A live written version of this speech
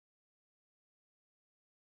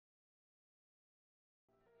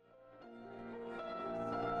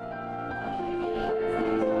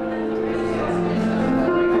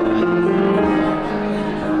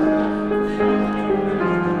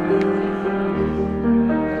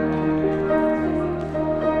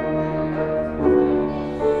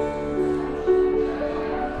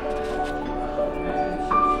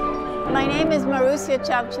Marusya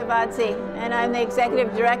Chavchavadze, and I'm the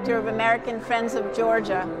Executive Director of American Friends of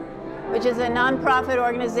Georgia, which is a nonprofit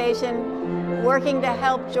organization working to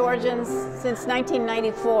help Georgians since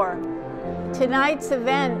 1994. Tonight's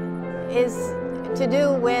event is to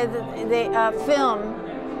do with the film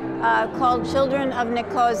called Children of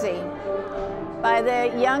Nicosia by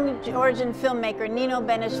the young Georgian filmmaker Nino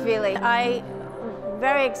Benishvili. I'm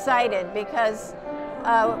very excited because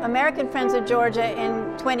American Friends of Georgia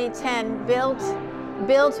in 2010 built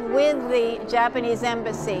with the Japanese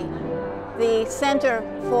Embassy the Center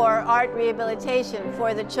for Art Rehabilitation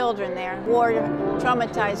for the children there,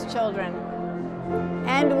 war-traumatized children.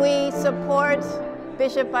 And we support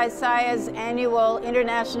Bishop Isaiah's annual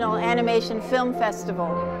International Animation Film Festival.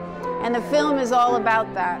 And the film is all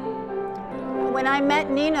about that. When I met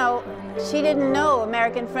Nino, she didn't know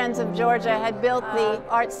American Friends of Georgia had built the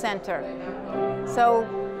art center. So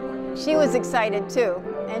she was excited too.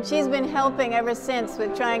 And she's been helping ever since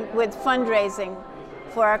with fundraising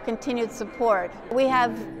for our continued support. We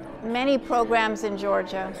have many programs in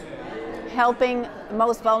Georgia helping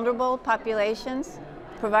most vulnerable populations,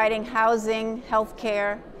 providing housing, health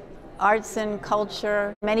care, arts and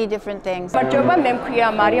culture, many different things.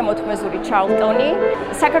 Mariam Otkhmezuri Charlton,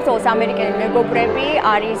 საქართველოს ამერიკელი მეგობრები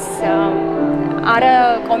არის არა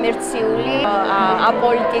კომერციული,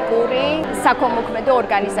 აპოლიტიკური საქველმოქმედო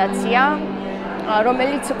ორგანიზაცია,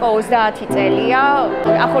 რომელიც უკვე 30 წელია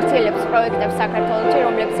ახორციელებს პროექტებს საქართველოში,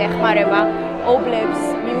 რომლებიც ეხმარება ობლებს,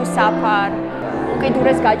 მიუსაფარ,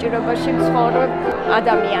 უკიდურეს გაჭირვებაში მცხოვრებ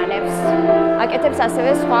ადამიანებს. აკეთებს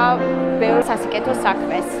ასევე სხვა ბევრ სასიკეთო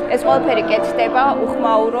საქმეს. ეს ყველაფერი კეთდება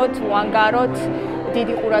უხმაუროდ, უანგაროდ,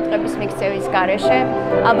 დიდი ყურადღების მიქცევის გარეშე,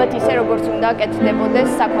 ალბათ ისე როგორც უნდა კეთდებოდეს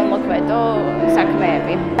საქველმოქმედო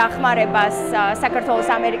საქმეები. დახმარებას საქართველოს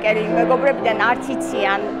ამერიკელი მეგობრებიდან არც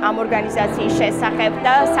იციან ამ ორგანიზაციის შესახებ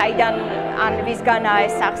და საიდან ან ვისგანაა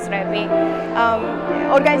ეს სახსრები.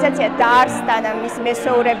 ორგანიზაცია დაარსდა და მის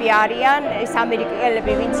მესვეურები არიან ეს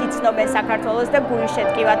ამერიკელები, ვინც იცნობენ საქართველოს და გული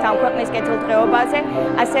შეტკივათ ამ ქვეყნის კეთილდღეობაზე,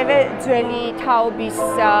 ასევე ძველი თაობის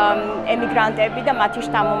ემიგრანტები და მათი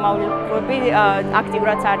შთამომავლები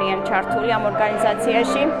აქტიურად არიან ჩართული ამ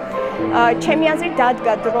ორგანიზაციაში. ჩემი აზრით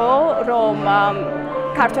დადგა დრო, რომ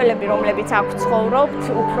ქართველები, რომლებიც აქ ცხოვრობთ,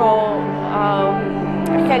 უფრო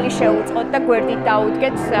ხელი შეუწყოთ და გვერდით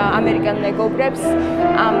დაუდგეთ ამერიკელ მეგობრებს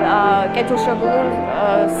ამ კეთილშობილ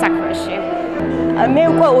საქმეში. მე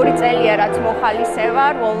უკვე 2 წელია რაც მოხალისე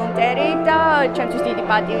ვარ, ვოლონტერი და ჩემთვის დიდი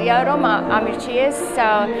პატივია რომ ამირჩიეს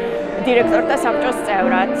დირექტორთა საბჭოს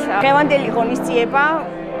წევრად. დღევანდელი ღონისძიება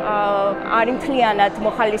არის მთლიანად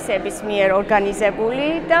მოხალისეების მიერ ორგანიზებული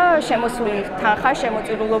და შემოსული თანხა,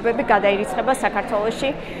 შემოწირულობები გადაირიცხება საქართველოში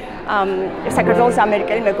საქართველოს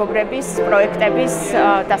ამერიკელი მეგობრების პროექტების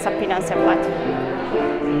დასაფინანსებლად.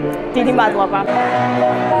 დიდი მადლობა.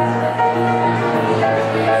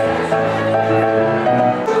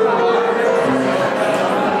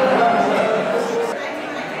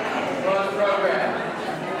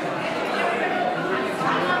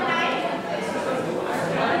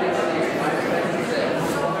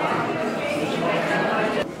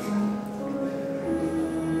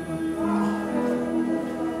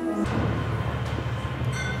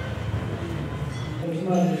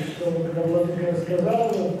 Что когда Владимир рассказал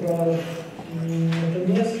про это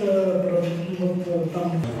место, про там.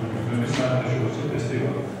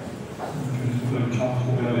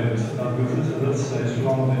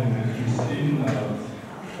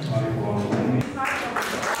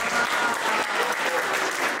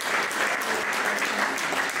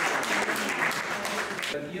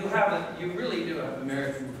 You really do have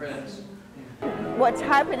American friends. What's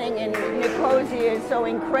happening in Nicosia is so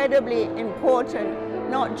incredibly important,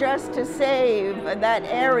 not just to save that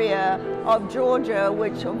area of Georgia,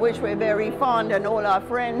 of which we're very fond, and all our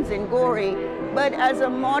friends in Gori, but as a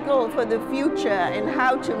model for the future in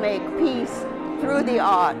how to make peace through the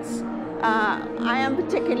arts. I am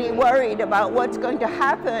particularly worried about what's going to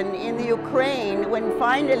happen in the Ukraine when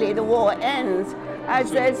finally the war ends,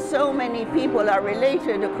 as there's so many people are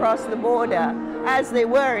related across the border, as they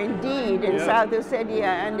were indeed in South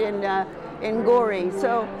Ossetia and in Gori.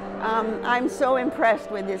 So I'm so impressed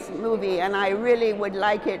with this movie, and I really would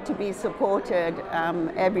like it to be supported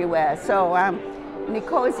everywhere. So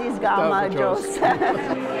Nikosi's Gama Jos.